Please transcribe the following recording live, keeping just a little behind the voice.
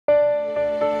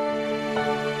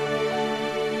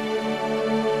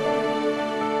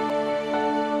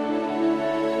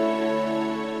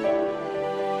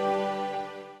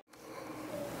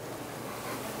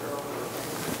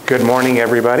Good morning,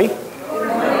 everybody. Good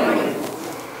morning.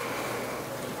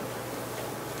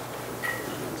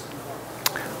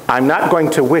 I'm not going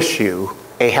to wish you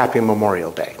a happy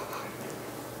Memorial Day.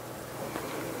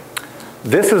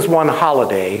 This is one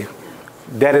holiday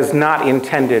that is not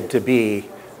intended to be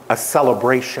a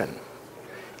celebration,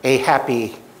 a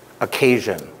happy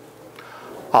occasion,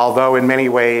 although in many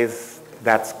ways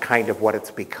that's kind of what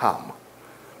it's become.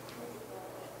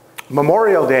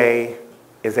 Memorial Day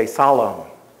is a solemn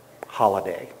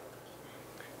holiday,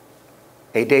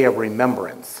 a day of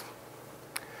remembrance.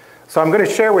 So I'm going to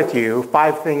share with you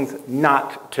 5 things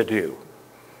not to do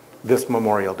this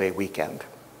Memorial Day weekend.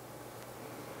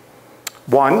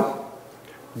 1,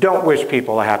 don't wish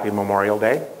people a happy Memorial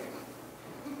Day.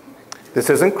 This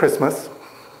isn't Christmas.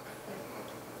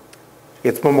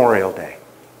 It's Memorial Day,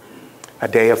 a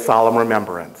day of solemn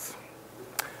remembrance.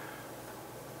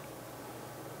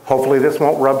 Hopefully this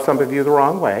won't rub some of you the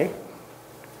wrong way,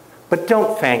 but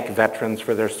don't thank veterans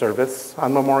for their service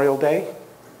on Memorial Day.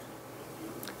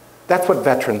 That's what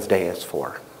Veterans Day is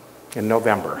for in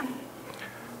November,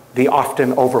 the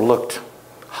often overlooked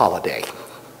holiday.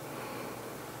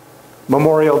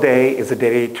 Memorial Day is a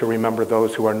day to remember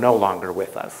those who are no longer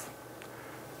with us,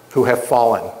 who have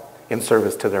fallen in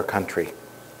service to their country.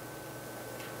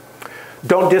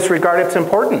 Don't disregard its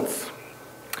importance.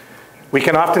 We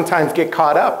can oftentimes get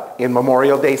caught up in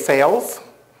Memorial Day sales,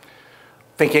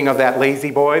 thinking of that Lazy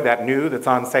Boy, that new that's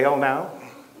on sale now,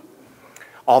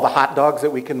 all the hot dogs that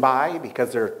we can buy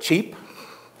because they're cheap.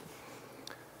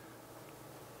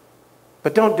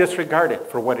 But don't disregard it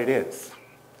for what it is.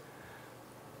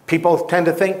 People tend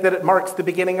to think that it marks the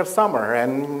beginning of summer,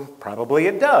 and probably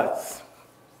it does.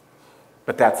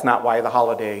 But that's not why the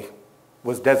holiday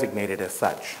was designated as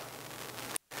such.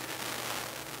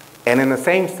 And in the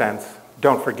same sense,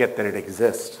 don't forget that it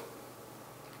exists.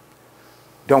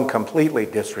 Don't completely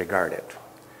disregard it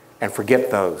and forget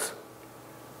those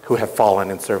who have fallen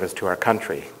in service to our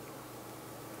country.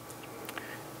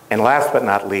 And last but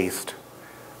not least,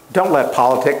 don't let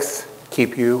politics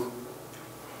keep you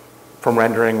from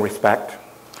rendering respect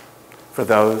for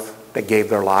those that gave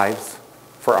their lives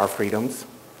for our freedoms.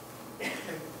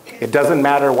 It doesn't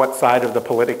matter what side of the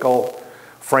political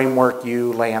framework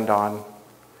you land on.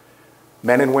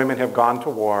 Men and women have gone to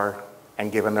war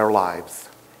and given their lives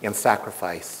in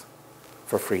sacrifice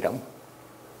for freedom.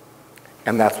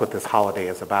 And that's what this holiday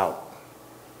is about.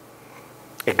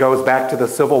 It goes back to the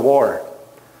Civil War,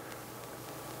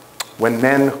 when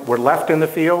men were left in the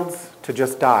fields to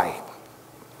just die,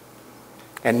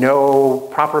 and no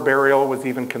proper burial was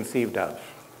even conceived of.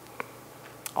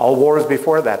 All wars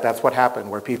before that, that's what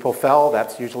happened. Where people fell,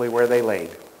 that's usually where they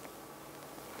laid.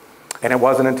 And it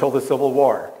wasn't until the Civil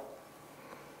War,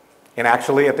 and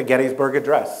actually at the Gettysburg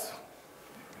Address,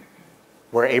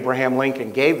 where Abraham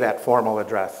Lincoln gave that formal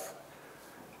address,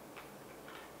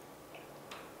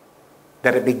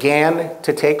 that it began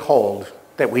to take hold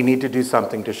that we need to do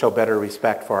something to show better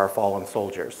respect for our fallen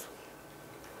soldiers.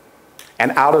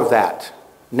 And out of that,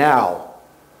 now,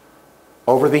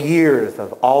 over the years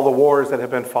of all the wars that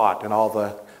have been fought and all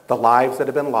the lives that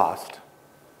have been lost,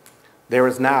 there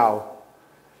is now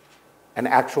an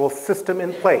actual system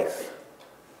in place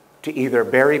to either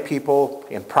bury people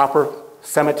in proper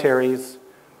cemeteries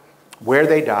where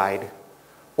they died,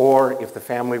 or if the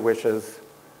family wishes,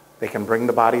 they can bring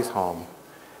the bodies home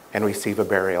and receive a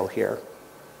burial here.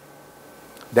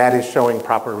 That is showing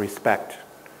proper respect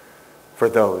for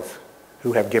those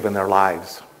who have given their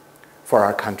lives for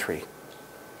our country.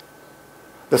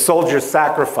 The soldier's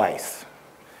sacrifice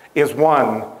is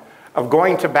one of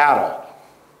going to battle.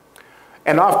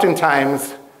 And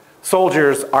oftentimes,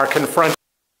 soldiers are confronted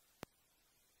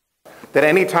that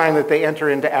any time that they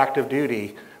enter into active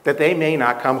duty, that they may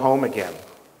not come home again.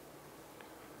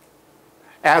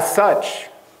 As such,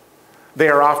 they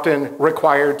are often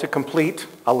required to complete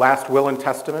a last will and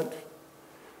testament.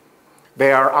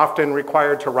 They are often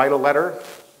required to write a letter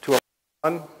to a loved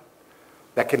one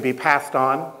that can be passed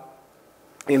on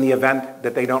in the event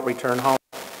that they don't return home.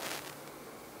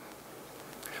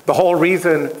 The whole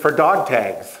reason for dog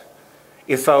tags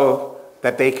is so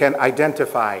that they can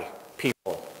identify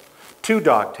people. 2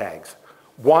 dog tags,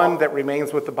 one that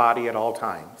remains with the body at all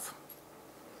times.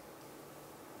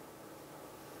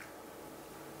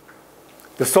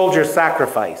 The soldier's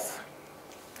sacrifice,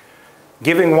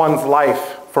 giving one's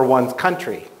life for one's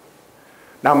country.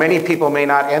 Now, many people may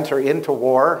not enter into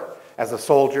war as a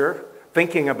soldier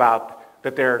thinking about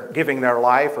that they're giving their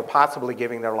life or possibly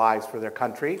giving their lives for their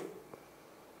country.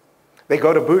 They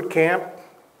go to boot camp,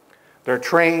 they're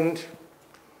trained,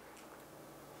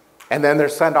 and then they're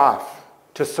sent off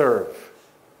to serve.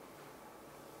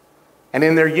 And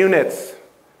in their units,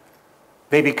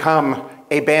 they become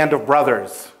a band of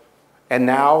brothers, and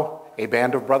now a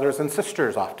band of brothers and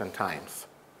sisters oftentimes.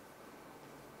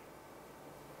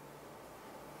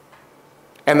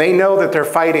 And they know that they're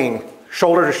fighting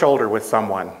shoulder to shoulder with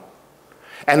someone.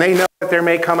 And they know that there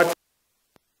may come a time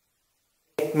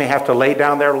they may have to lay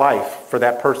down their life for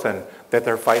that person that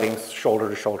they're fighting shoulder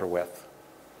to shoulder with.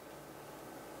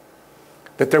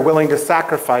 That they're willing to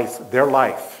sacrifice their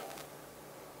life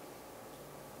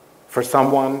for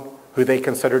someone who they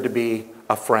consider to be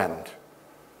a friend,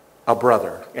 a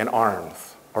brother in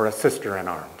arms, or a sister in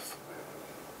arms.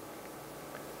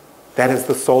 That is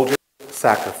the soldier's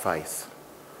sacrifice.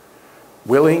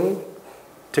 Willing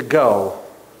to go,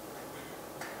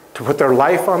 to put their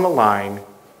life on the line,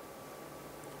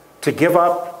 to give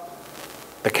up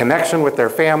the connection with their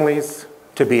families,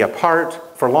 to be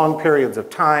apart for long periods of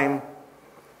time,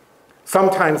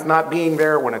 sometimes not being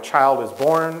there when a child is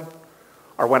born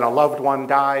or when a loved one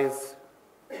dies,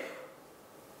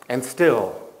 and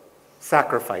still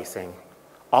sacrificing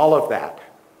all of that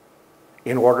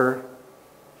in order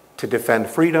to defend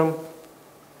freedom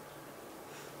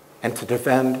and to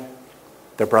defend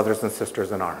their brothers and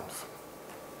sisters in arms.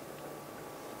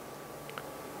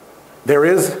 There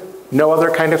is no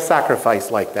other kind of sacrifice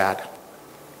like that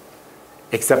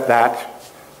except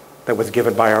that was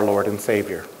given by our Lord and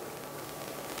Savior.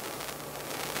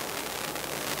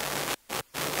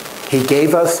 He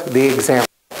gave us the example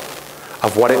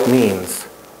of what it means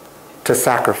to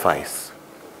sacrifice.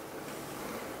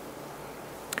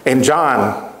 In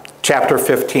John chapter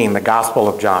 15, the Gospel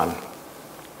of John,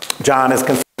 John is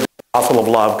considered the Gospel of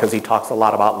love because he talks a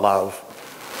lot about love.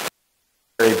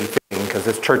 Very befitting because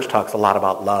this church talks a lot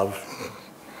about love.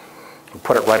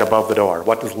 Put it right above the door.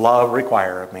 What does love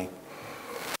require of me?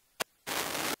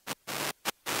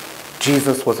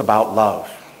 Jesus was about love.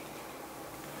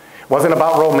 It wasn't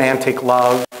about romantic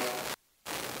love.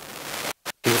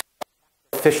 It was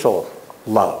sacrificial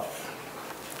love.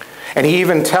 And he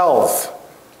even tells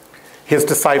his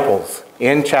disciples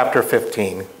in chapter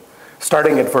 15,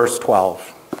 starting at verse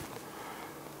 12,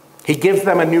 he gives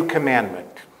them a new commandment.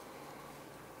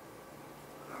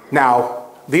 Now,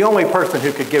 the only person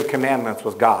who could give commandments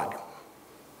was God.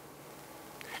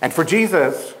 And for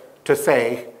Jesus to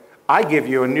say, I give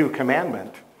you a new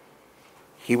commandment,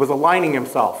 he was aligning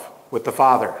himself with the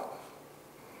Father.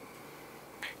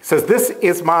 He says, this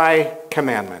is my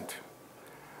commandment,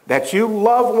 that you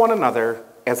love one another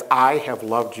as I have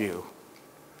loved you.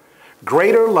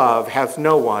 Greater love has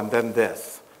no one than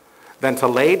this, than to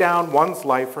lay down one's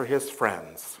life for his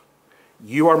friends.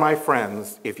 You are my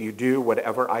friends if you do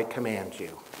whatever I command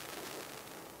you.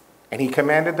 And he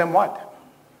commanded them what?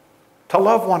 To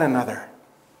love one another.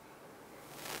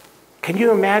 Can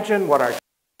you imagine what our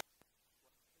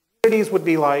communities would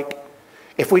be like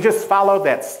if we just followed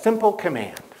that simple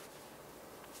command?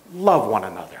 Love one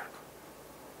another.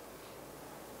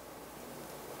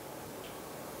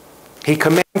 He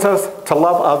commands us to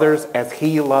love others as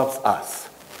he loves us.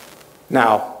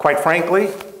 Now, quite frankly,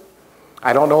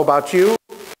 I don't know about you.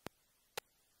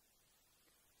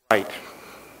 Right.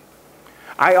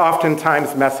 I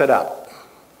oftentimes mess it up.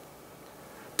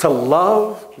 To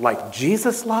love like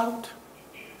Jesus loved,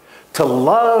 to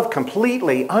love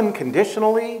completely,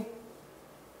 unconditionally,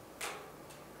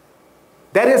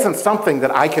 that isn't something that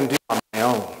I can do on my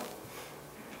own.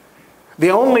 The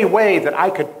only way that I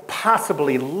could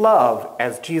possibly love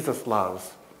as Jesus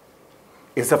loves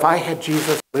is if I had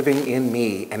Jesus living in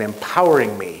me and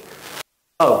empowering me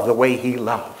to love the way he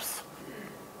loves.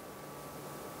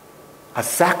 A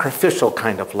sacrificial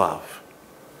kind of love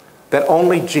that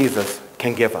only Jesus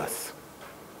can give us.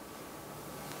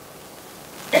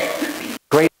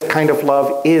 Great kind of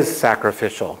love is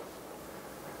sacrificial.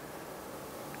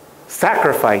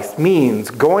 Sacrifice means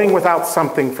going without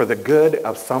something for the good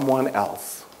of someone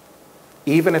else,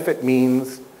 even if it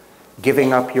means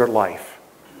giving up your life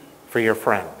for your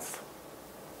friends.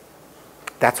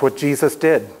 That's what Jesus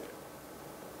did.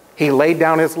 He laid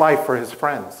down his life for his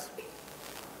friends.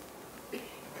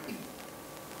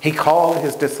 He called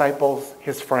his disciples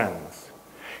his friends.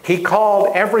 He called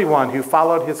everyone who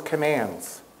followed his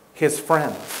commands his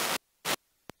friends. He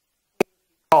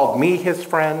called me his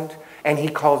friend, and he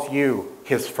calls you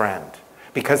his friend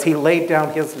because he laid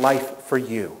down his life for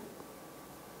you.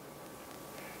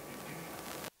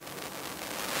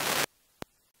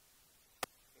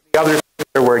 The other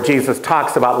scripture where Jesus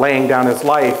talks about laying down his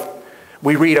life,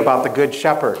 we read about the Good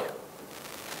Shepherd,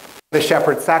 the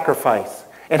shepherd's sacrifice,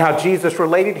 and how Jesus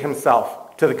related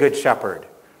himself to the Good Shepherd.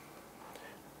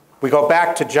 We go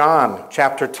back to John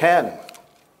chapter 10,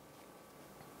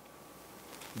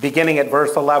 beginning at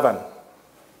verse 11.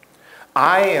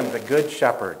 I am the good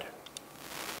shepherd.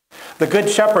 The good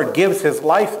shepherd gives his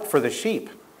life for the sheep.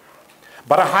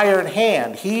 But a hired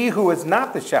hand, he who is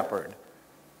not the shepherd,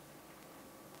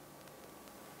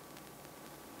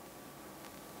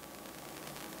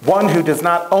 one who does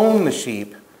not own the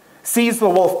sheep, sees the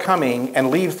wolf coming and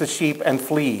leaves the sheep and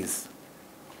flees.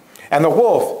 And the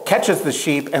wolf catches the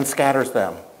sheep and scatters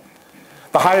them.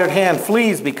 The hired hand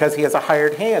flees because he is a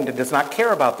hired hand and does not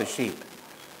care about the sheep.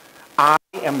 I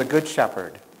am the good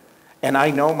shepherd, and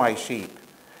I know my sheep,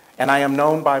 and I am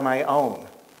known by my own.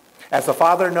 As the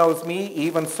Father knows me,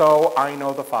 even so I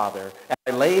know the Father, and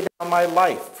I lay down my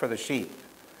life for the sheep.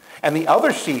 And the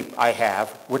other sheep I have,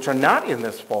 which are not in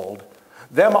this fold,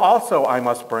 them also I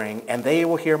must bring, and they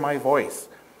will hear my voice.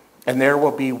 And there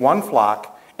will be one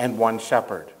flock and one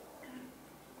shepherd.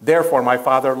 Therefore my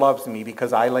Father loves me,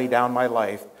 because I lay down my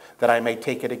life, that I may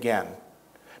take it again.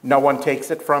 No one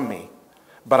takes it from me,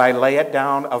 but I lay it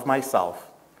down of myself.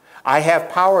 I have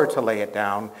power to lay it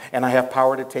down, and I have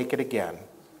power to take it again.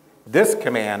 This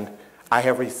command I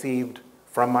have received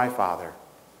from my Father.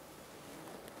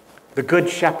 The good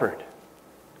shepherd.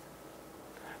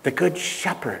 The good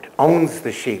shepherd owns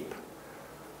the sheep.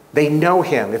 They know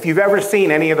him. If you've ever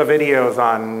seen any of the videos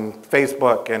on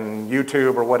Facebook and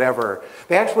YouTube or whatever,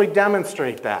 they actually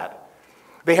demonstrate that.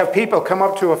 They have people come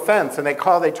up to a fence and they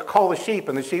call the sheep,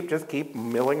 and the sheep just keep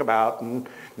milling about and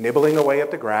nibbling away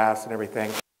at the grass and everything.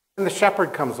 And the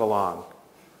shepherd comes along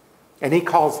and he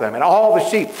calls them, and all the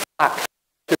sheep flock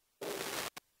to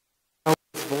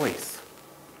his voice.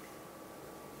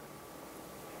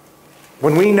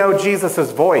 When we know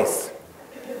Jesus' voice,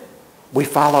 we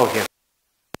follow him.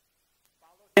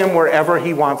 Follow him wherever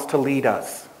he wants to lead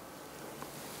us.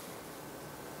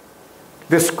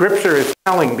 This scripture is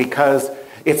telling, because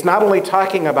it's not only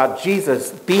talking about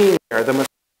Jesus being there, the Messiah,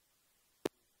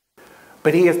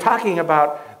 but he is talking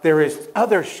about there is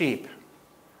other sheep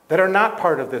that are not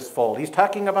part of this fold. He's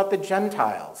talking about the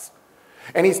Gentiles.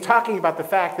 And he's talking about the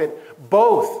fact that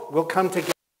both will come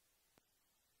together.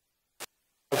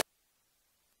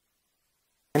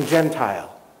 And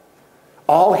Gentile,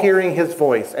 all hearing his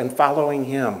voice and following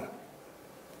him.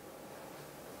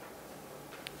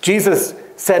 Jesus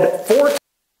said 4 times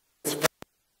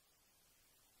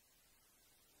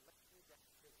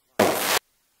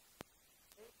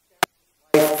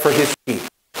for his sheep.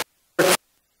 The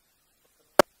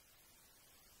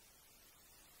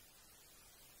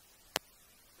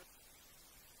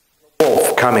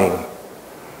wolf coming,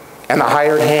 and the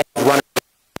hired hand running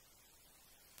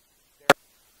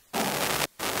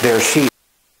their sheep.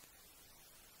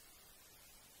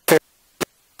 The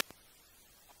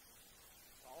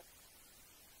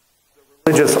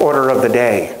religious order of the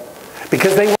day,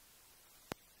 because they were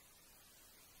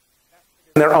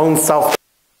in their own self.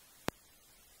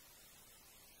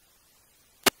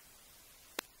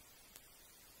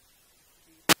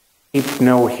 Sheep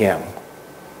know him.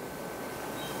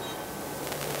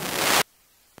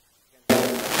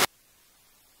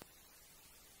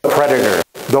 The predator,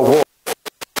 the wolf,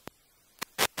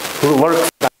 who lurks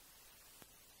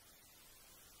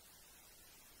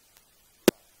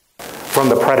from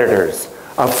the predators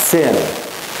of sin.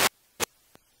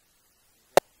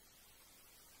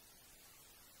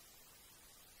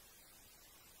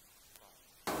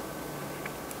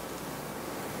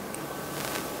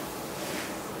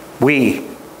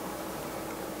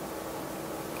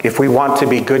 If we want to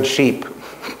be good sheep,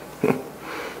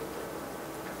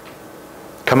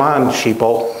 come on,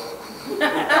 sheeple.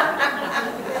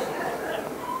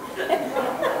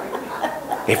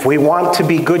 If we want to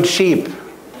be good sheep,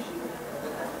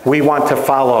 we want to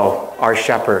follow our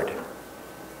shepherd,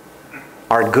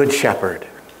 our good shepherd.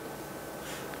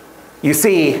 You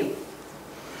see,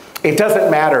 it doesn't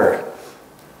matter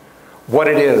what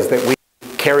it is that we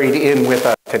carried in with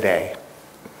us today.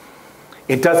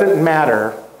 It doesn't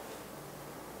matter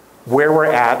where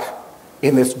we're at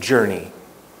in this journey.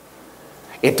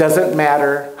 It doesn't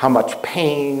matter how much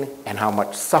pain and how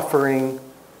much suffering.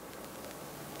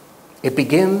 It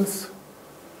begins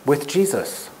with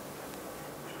Jesus.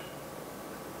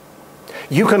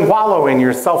 You can wallow in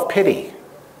your self-pity.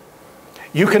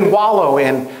 You can wallow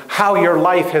in how your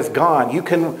life has gone. You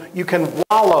can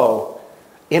wallow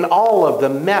in all of the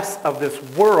mess of this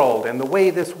world and the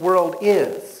way this world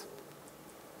is.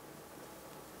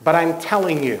 But I'm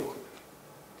telling you,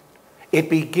 it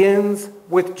begins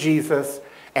with Jesus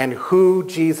and who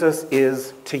Jesus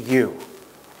is to you.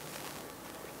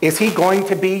 Is he going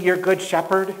to be your good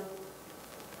shepherd?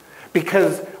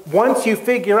 Because once you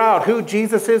figure out who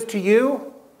Jesus is to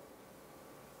you,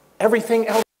 everything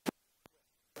else.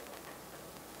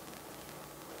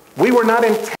 We were not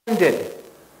intended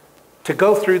to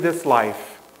go through this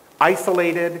life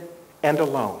isolated and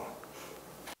alone.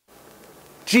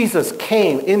 Jesus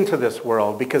came into this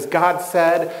world because God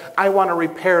said, I want to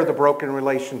repair the broken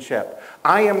relationship.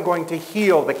 I am going to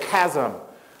heal the chasm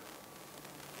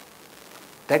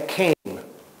that came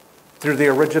through the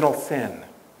original sin.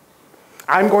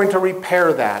 I'm going to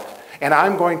repair that, and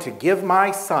I'm going to give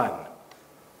my son,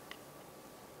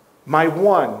 my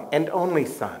one and only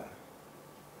son,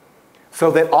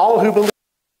 so that all who believe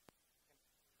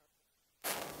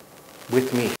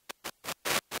with me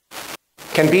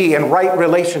can be in right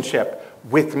relationship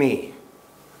with me.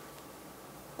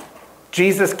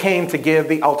 Jesus came to give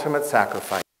the ultimate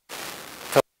sacrifice.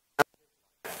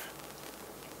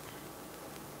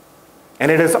 And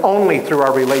it is only through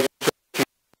our relationship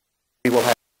we will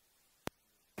have,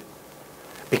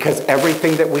 because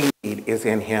everything that we need is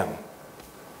in him.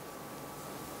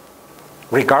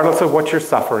 Regardless of what you're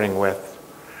suffering with,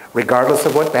 regardless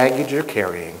of what baggage you're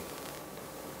carrying,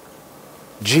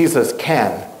 Jesus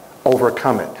can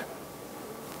overcome it.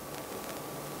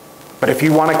 But if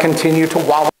you want to continue to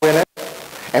wallow in it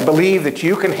and believe that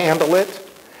you can handle it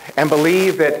and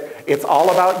believe that it's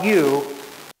all about you,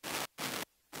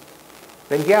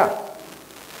 then yeah,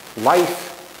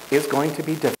 life is going to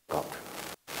be difficult.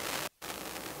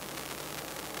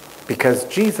 Because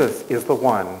Jesus is the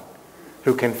one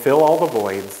who can fill all the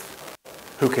voids,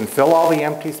 who can fill all the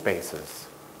empty spaces,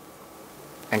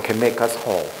 and can make us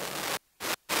whole.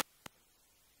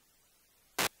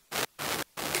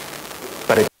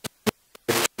 But it's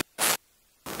Jesus.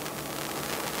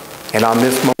 And on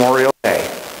this Memorial Day,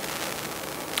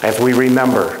 as we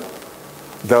remember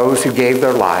those who gave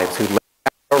their lives, who lived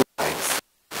their lives,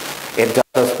 it does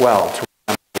us well to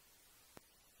remember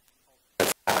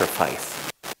the sacrifice.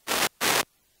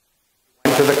 He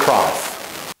went to the cross,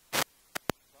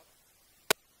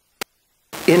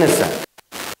 innocent,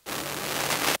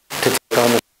 to take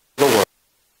on the world,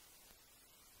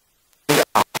 and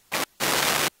I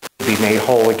to be made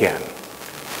whole again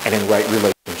and in right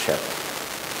relationship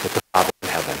with the Father in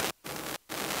heaven.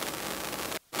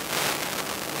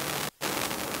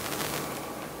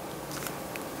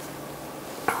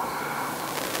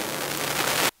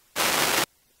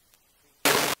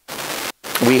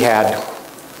 We had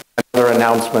another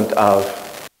announcement of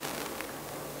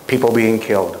people being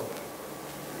killed.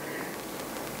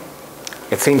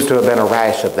 It seems to have been a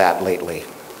rash of that lately.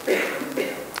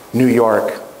 New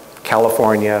York,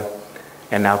 California,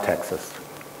 and now Texas.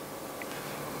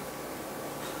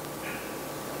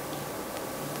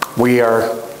 We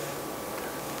are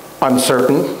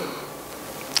uncertain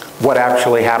what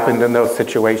actually happened in those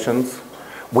situations.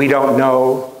 We don't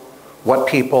know what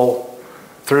people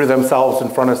threw themselves in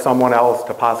front of someone else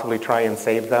to possibly try and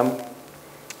save them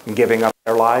and giving up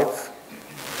their lives.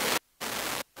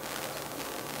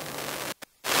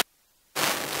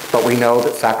 But we know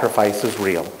that sacrifice is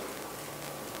real.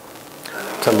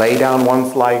 To lay down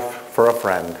one's life for a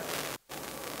friend,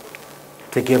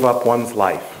 to give up one's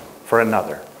life for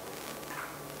another.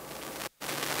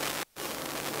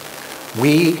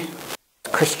 We,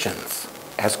 Christians,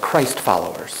 as Christ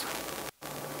followers,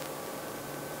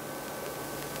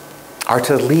 are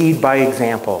to lead by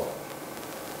example.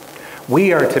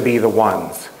 We are to be the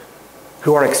ones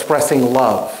who are expressing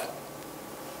love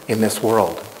in this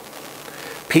world.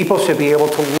 People should be able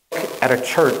to look at a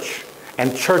church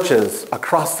and churches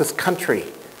across this country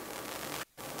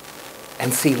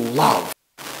and see love,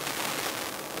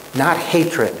 not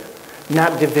hatred,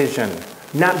 not division,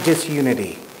 not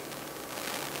disunity.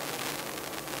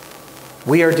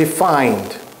 We are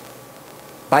defined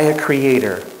by a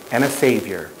Creator and a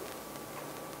Savior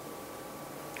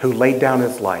who laid down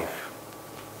his life.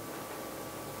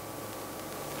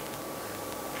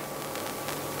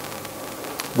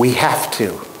 We have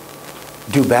to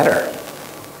do better.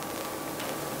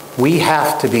 We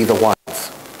have to be the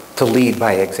ones to lead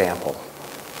by example,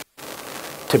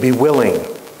 to be willing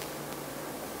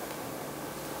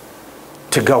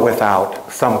to go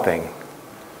without something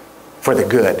for the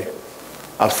good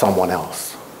of someone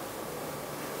else.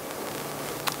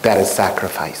 That is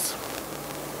sacrifice.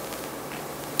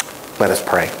 Let us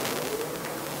pray.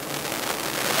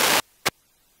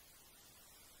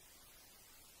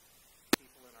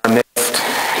 People in our midst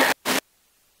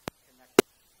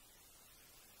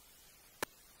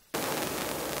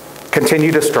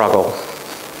continue to struggle,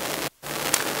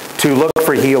 to look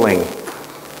for healing.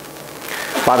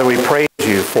 Father, we praise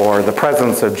you for the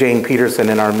presence of Jane Peterson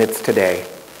in our midst today.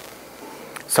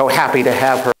 So happy to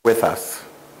have her with us.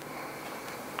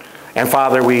 And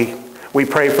Father, we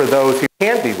pray for those who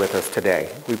can't be with us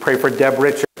today. We pray for Deb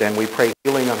Richard, and we pray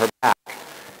healing on her back.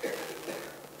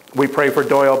 We pray for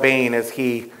Doyle Bain as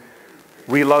he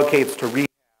relocates to rehab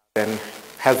and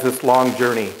has this long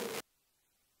journey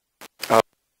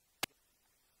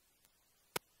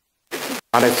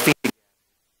on his feet,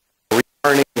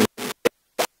 returning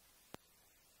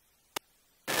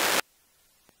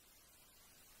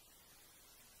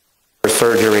for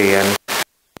surgery and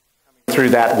coming through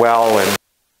that well and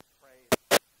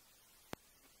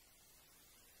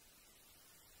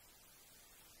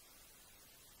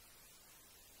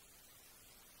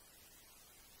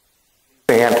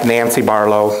Nancy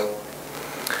Barlow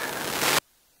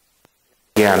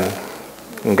again.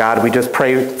 And God, we just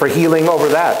pray for healing over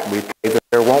that. We pray that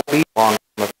there won't be long-term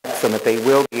effects and that they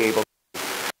will be able to.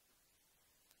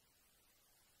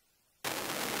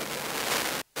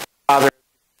 Father,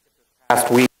 this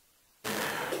past week,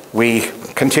 we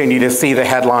continue to see the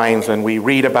headlines and we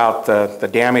read about the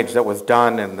damage that was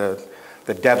done and the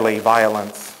deadly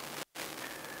violence.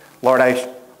 Lord,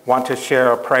 I want to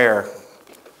share a prayer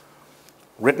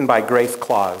written by Grace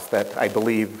Claus that I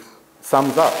believe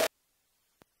sums up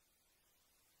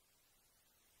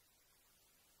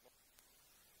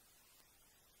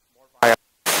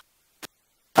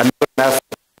another message.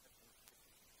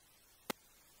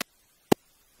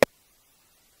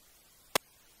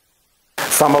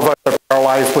 Some of us are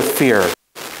paralyzed with fear.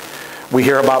 We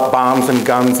hear about bombs and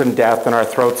guns and death, and our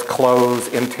throats close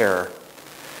in terror.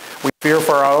 We fear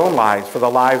for our own lives, for the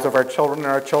lives of our children and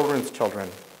our children's children.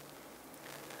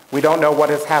 We don't know what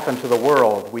has happened to the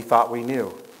world we thought we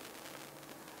knew.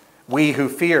 We who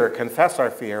fear confess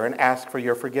our fear and ask for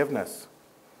your forgiveness.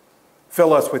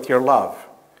 Fill us with your love,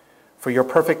 for your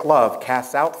perfect love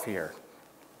casts out fear.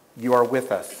 You are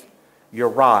with us. Your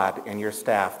rod and your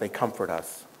staff, they comfort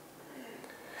us.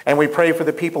 And we pray for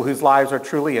the people whose lives are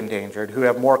truly endangered, who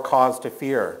have more cause to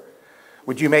fear.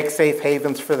 Would you make safe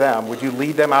havens for them? Would you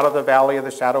lead them out of the valley of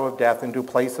the shadow of death into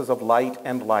places of light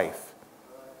and life?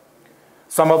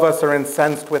 Some of us are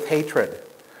incensed with hatred.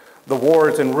 The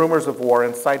wars and rumors of war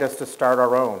incite us to start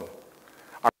our own.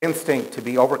 Our instinct to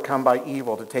be overcome by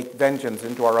evil, to take vengeance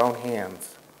into our own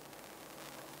hands.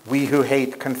 We who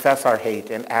hate confess our hate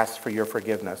and ask for your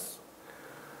forgiveness.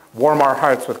 Warm our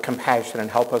hearts with compassion and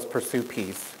help us pursue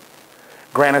peace.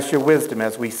 Grant us your wisdom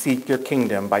as we seek your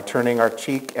kingdom by turning our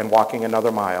cheek and walking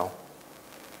another mile.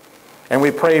 And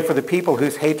we pray for the people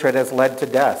whose hatred has led to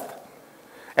death.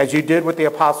 As you did with the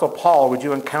Apostle Paul, would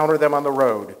you encounter them on the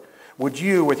road? Would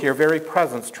you, with your very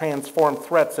presence, transform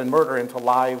threats and murder into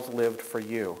lives lived for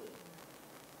you?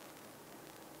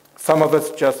 Some of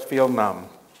us just feel numb.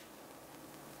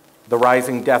 The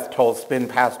rising death tolls spin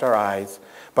past our eyes,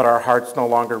 but our hearts no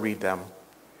longer read them.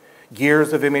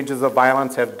 Years of images of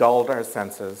violence have dulled our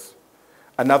senses.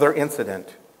 Another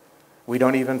incident. We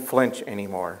don't even flinch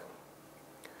anymore.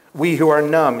 We who are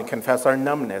numb confess our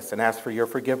numbness and ask for your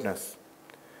forgiveness.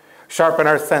 Sharpen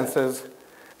our senses,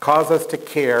 cause us to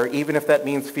care, even if that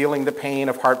means feeling the pain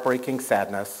of heartbreaking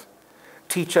sadness.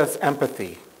 Teach us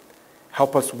empathy.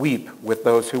 Help us weep with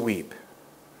those who weep.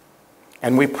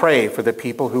 And we pray for the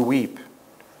people who weep.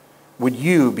 Would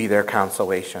you be their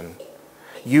consolation?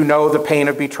 You know the pain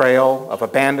of betrayal, of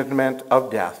abandonment, of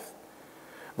death.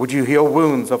 Would you heal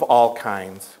wounds of all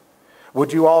kinds?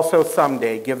 Would you also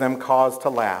someday give them cause to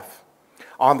laugh?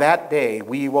 On that day,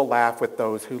 we will laugh with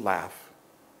those who laugh.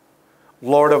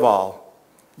 Lord of all,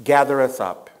 gather us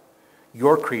up,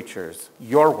 your creatures,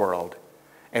 your world,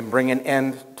 and bring an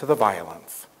end to the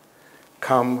violence.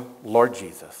 Come, Lord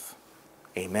Jesus.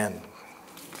 Amen.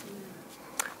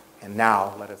 And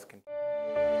now let us